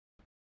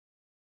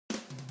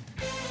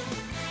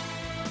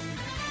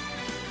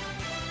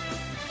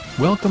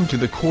Welcome to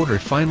the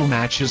quarter-final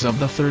matches of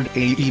the third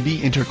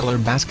AEB Intercolor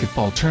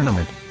Basketball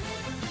Tournament.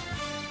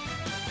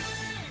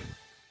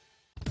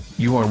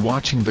 You are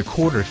watching the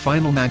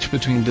quarter-final match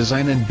between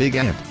Design and Big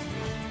Ant.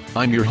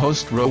 I'm your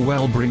host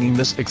Rowell, bringing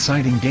this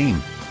exciting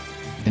game.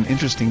 An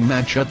interesting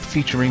matchup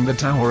featuring the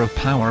Tower of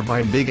Power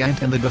by Big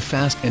Ant and the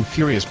Fast and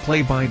Furious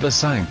play by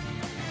Design.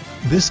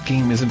 This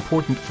game is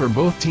important for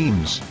both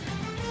teams.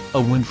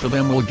 A win for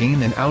them will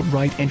gain an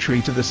outright entry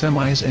to the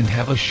semis and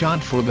have a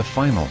shot for the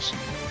finals.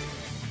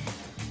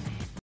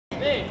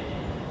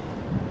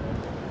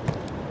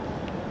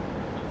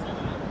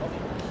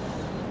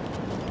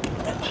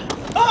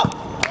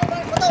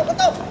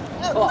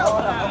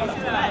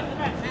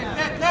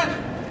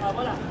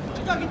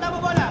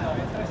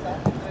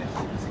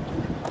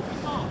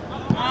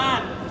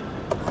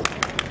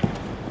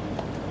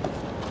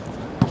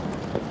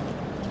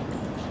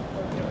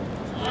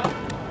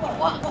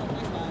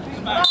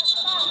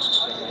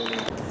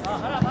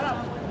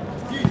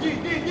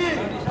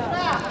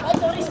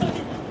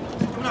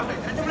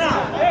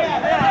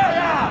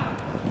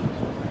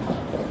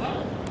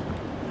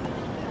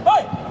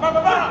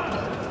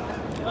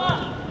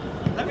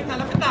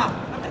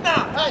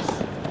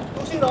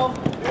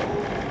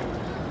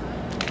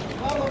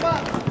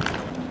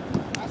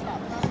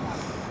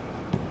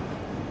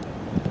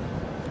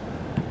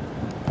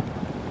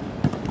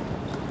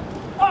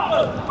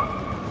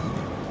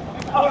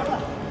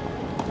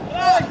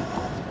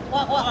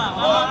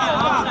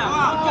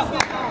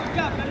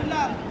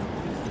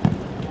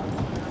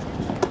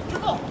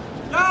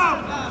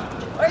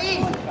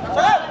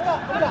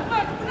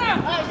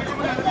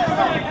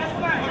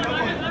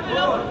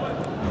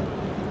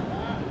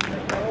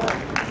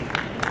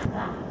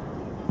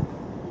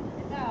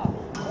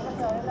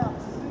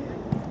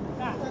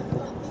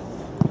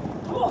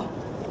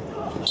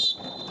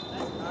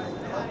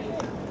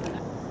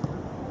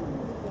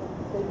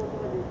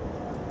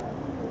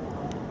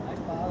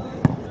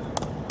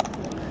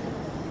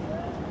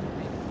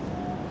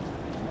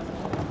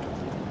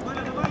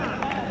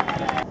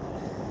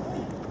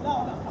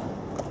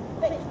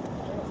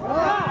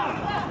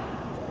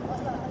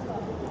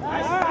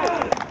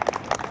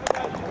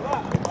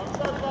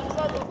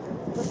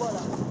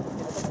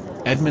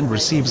 Edmund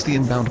receives the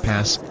inbound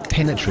pass,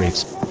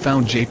 penetrates,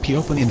 found JP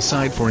open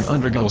inside for an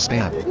undergoal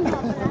stab.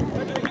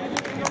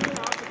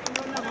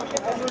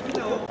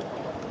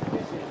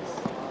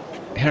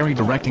 Harry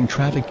directing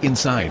traffic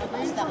inside.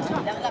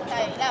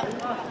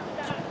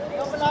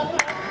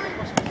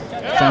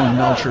 Found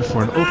Melcher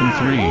for an open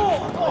three.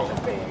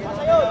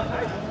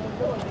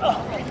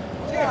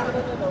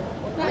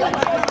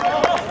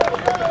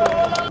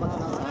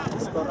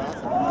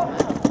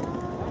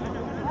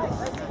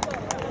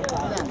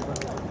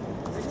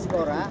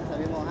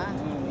 Sabi mo ha?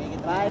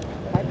 5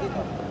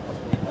 dito.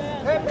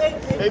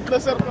 8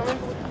 plus sir kami.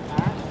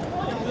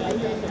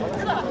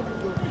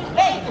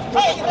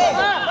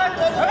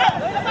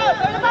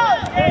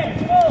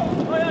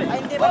 Ay,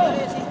 hindi ba tuloy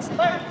yung 6?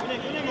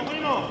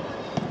 Kunin mo.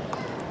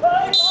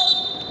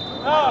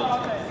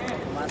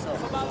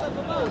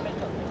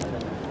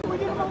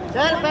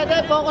 Sir, pwede,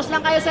 focus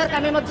lang kayo sir.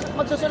 Kami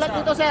magsusulat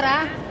dito sir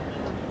ha?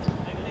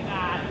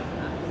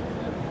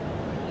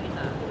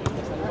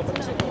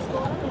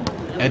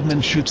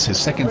 Edmund shoots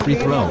his second free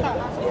throw.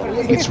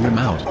 It's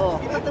rim out.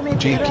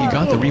 JP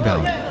got the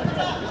rebound.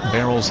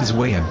 Barrels his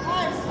way in.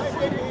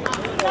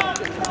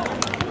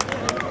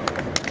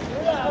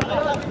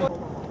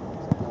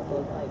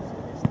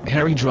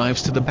 Harry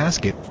drives to the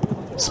basket.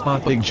 Spot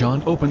Big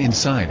John open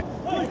inside.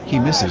 He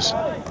misses.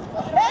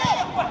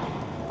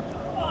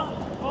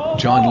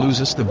 John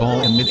loses the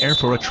ball in mid-air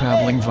for a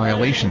traveling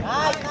violation.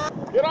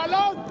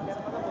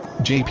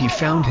 JP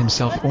found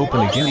himself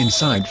open again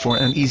inside for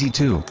an easy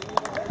two.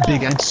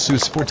 Big Ant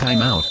sues for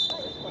timeout.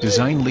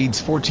 Design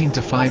leads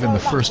 14-5 in the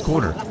first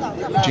quarter.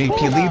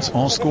 JP leads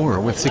all scorer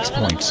with 6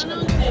 points.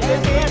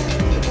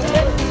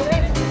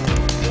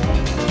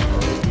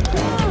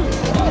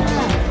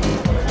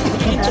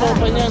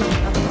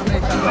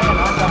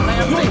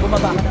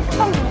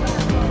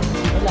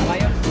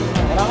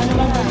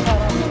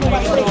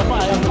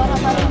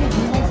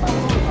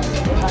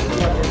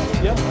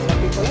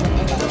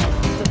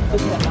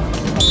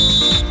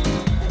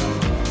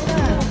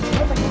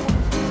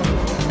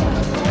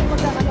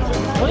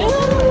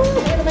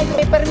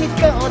 May permit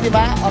ka, oh, di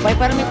ba? Oh, may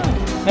permit.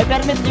 May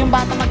permit yung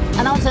bata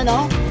mag-announce,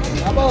 ano?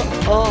 Apo.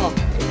 Oh.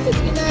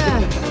 Sige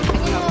na.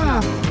 Sige na.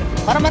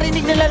 Para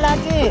marinig nila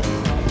lagi.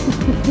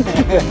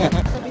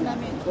 Sabi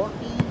namin,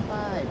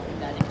 14-5.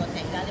 Galing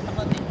konti, galing pa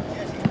konti.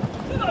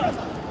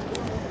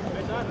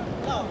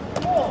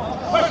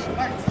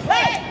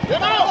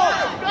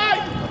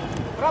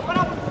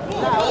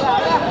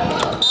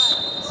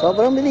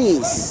 Sobrang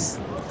bilis.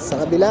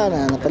 Sa kabila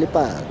na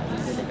napalipad.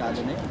 Delikado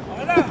na yun.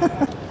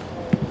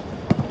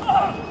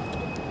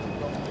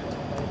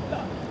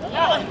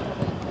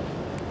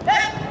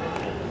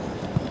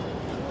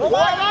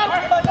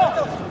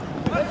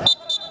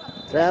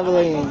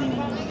 Traveling.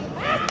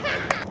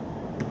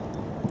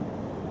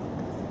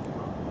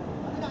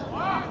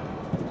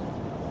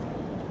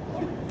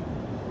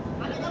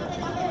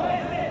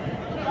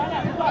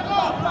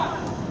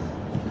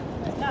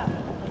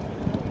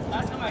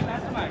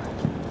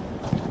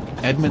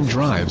 Edmund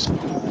drives.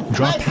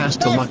 Drop pass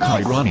to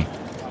Lakai Ronnie.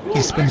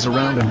 He spins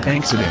around and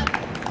banks it in.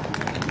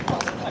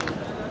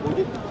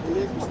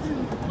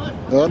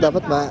 Oo,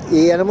 dapat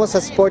i-ano mo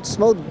sa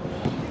sports mode.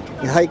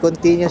 High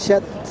continuous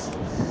shot.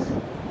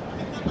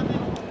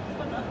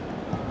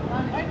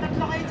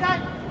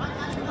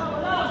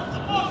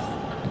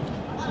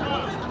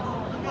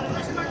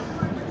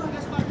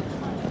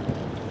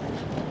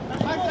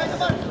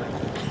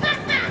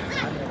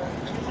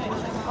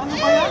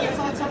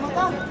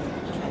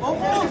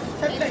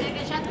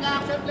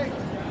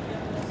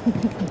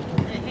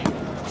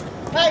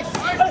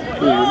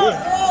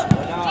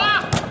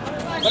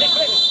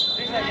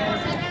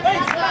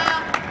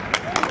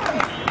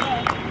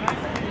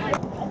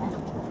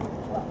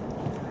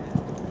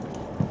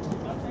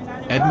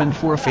 Edmund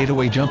for a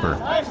fadeaway jumper.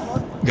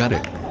 Got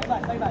it.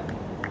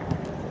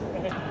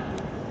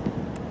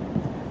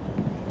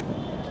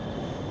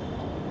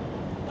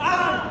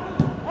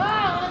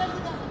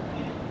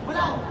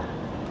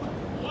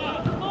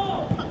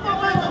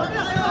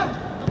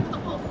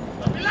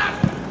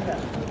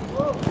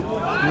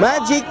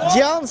 Magic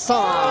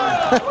Johnson.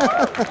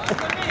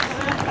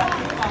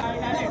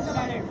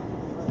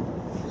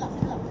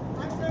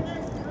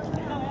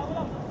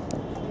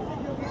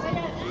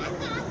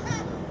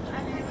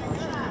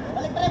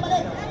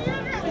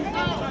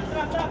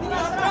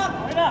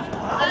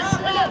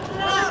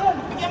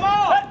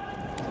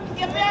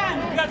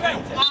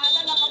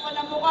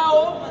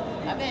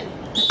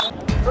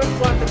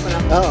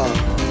 Oo,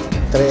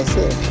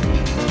 13.